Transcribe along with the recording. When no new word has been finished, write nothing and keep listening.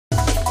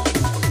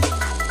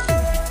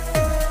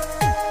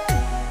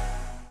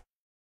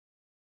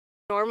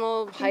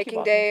Normal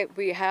hiking day,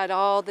 we had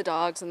all the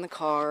dogs in the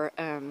car.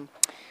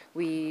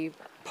 We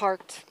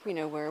parked,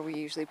 where we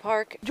usually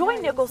park. Joy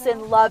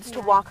Nicholson loves to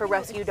walk her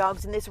rescue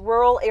dogs in this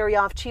rural area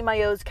off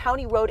Chimayo's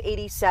County Road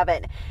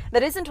 87.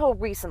 That is until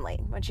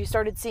recently, when she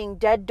started seeing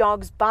dead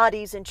dogs'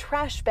 bodies in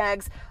trash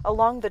bags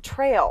along the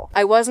trail.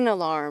 I wasn't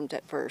alarmed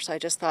at first. I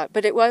just thought,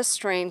 but it was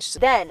strange.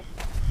 Then,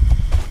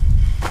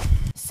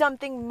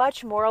 something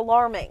much more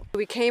alarming.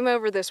 We came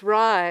over this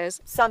rise.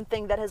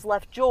 Something that has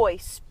left Joy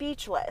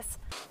speechless.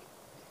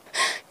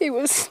 He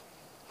was...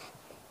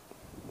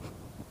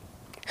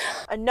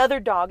 Another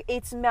dog,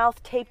 its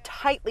mouth taped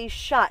tightly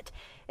shut.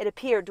 It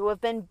appeared to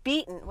have been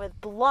beaten with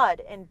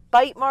blood and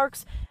bite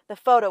marks. The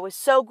photo is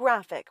so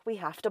graphic, we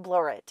have to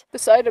blur it. The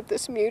sight of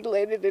this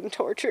mutilated and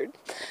tortured,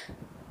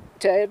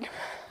 dead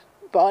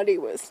body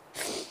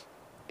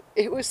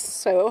it was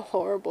so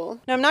horrible.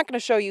 Now, I'm not going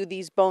to show you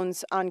these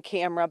bones on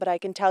camera, but I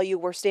can tell you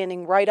we're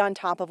standing right on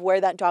top of where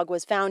that dog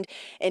was found,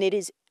 and it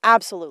is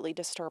absolutely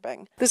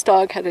disturbing. This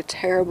dog had a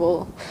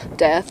terrible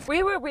death.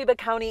 Reba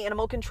County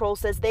Animal Control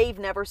says they've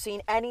never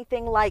seen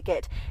anything like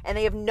it, and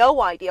they have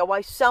no idea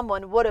why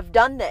someone would have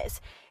done this.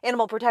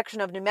 Animal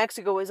Protection of New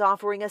Mexico is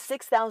offering a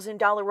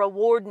 $6,000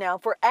 reward now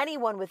for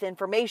anyone with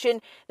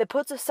information that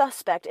puts a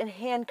suspect in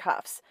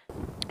handcuffs.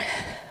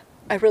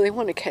 I really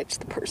want to catch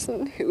the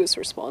person who was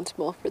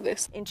responsible for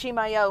this. In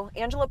Chimayo,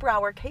 Angela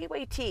Brower,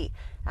 KOAT,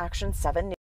 Action 7 News.